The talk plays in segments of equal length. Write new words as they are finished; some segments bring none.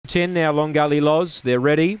10 now, Long Gully Loz. They're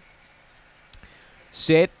ready.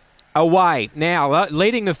 Set. Away. Now,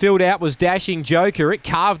 leading the field out was Dashing Joker. It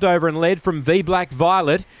carved over and led from V Black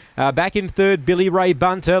Violet. Back in third, Billy Ray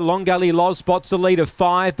Bunter. Long Gully Loz spots the lead of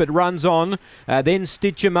 5, but runs on. Then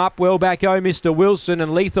Stitch 'em Up. Well back, Mr. Wilson.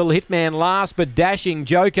 And Lethal Hitman last, but Dashing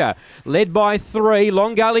Joker. Led by 3.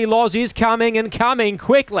 Long Gully Loz is coming and coming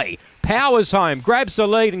quickly. Powers home. Grabs the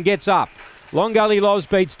lead and gets up. Long Gully Loz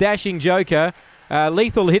beats Dashing Joker.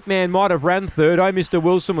 Lethal Hitman might have run third. Mr.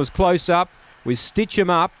 Wilson was close up with Stitch 'em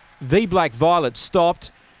Up. V Black Violet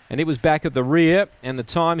stopped, and it was back at the rear, and the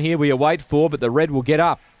time here we await for, but the red will get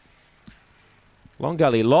up. Long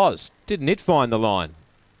Gully Loz, didn't it find the line?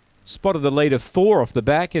 Spotted the lead of 4 off the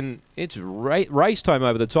back, and it's raced home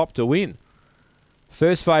over the top to win.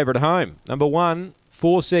 First favourite home. Number 1,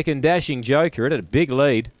 4-second Dashing Joker. It had a big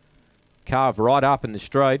lead. Carved right up in the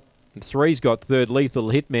straight. And 3's got third,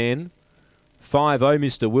 Lethal Hitman. 5,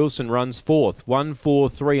 Mr. Wilson runs fourth. 1, 4,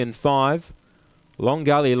 3 and 5. Long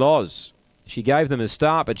Gully Loz. She gave them a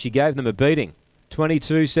start, but she gave them a beating.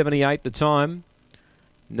 22.78 the time.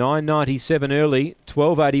 9.97 early.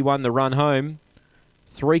 12.81 the run home.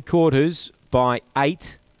 3/4 by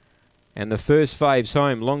 8. And the first fave's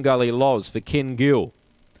home, Long Gully Loz for Ken Gill.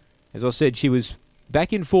 As I said, she was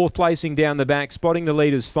back in 4th placing down the back, spotting the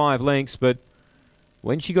leaders 5 lengths, but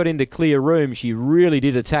when she got into clear room, she really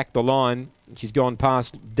did attack the line. She's gone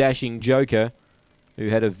past Dashing Joker, who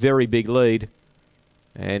had a very big lead.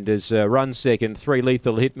 And has run second. 3,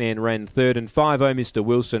 Lethal Hitman ran third, and 5, Mr.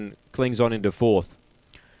 Wilson clings on into 4th.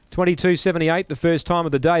 22.78 the first time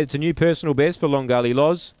of the day. It's a new personal best for Long Gully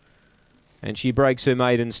Loz, and she breaks her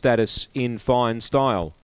maiden status in fine style.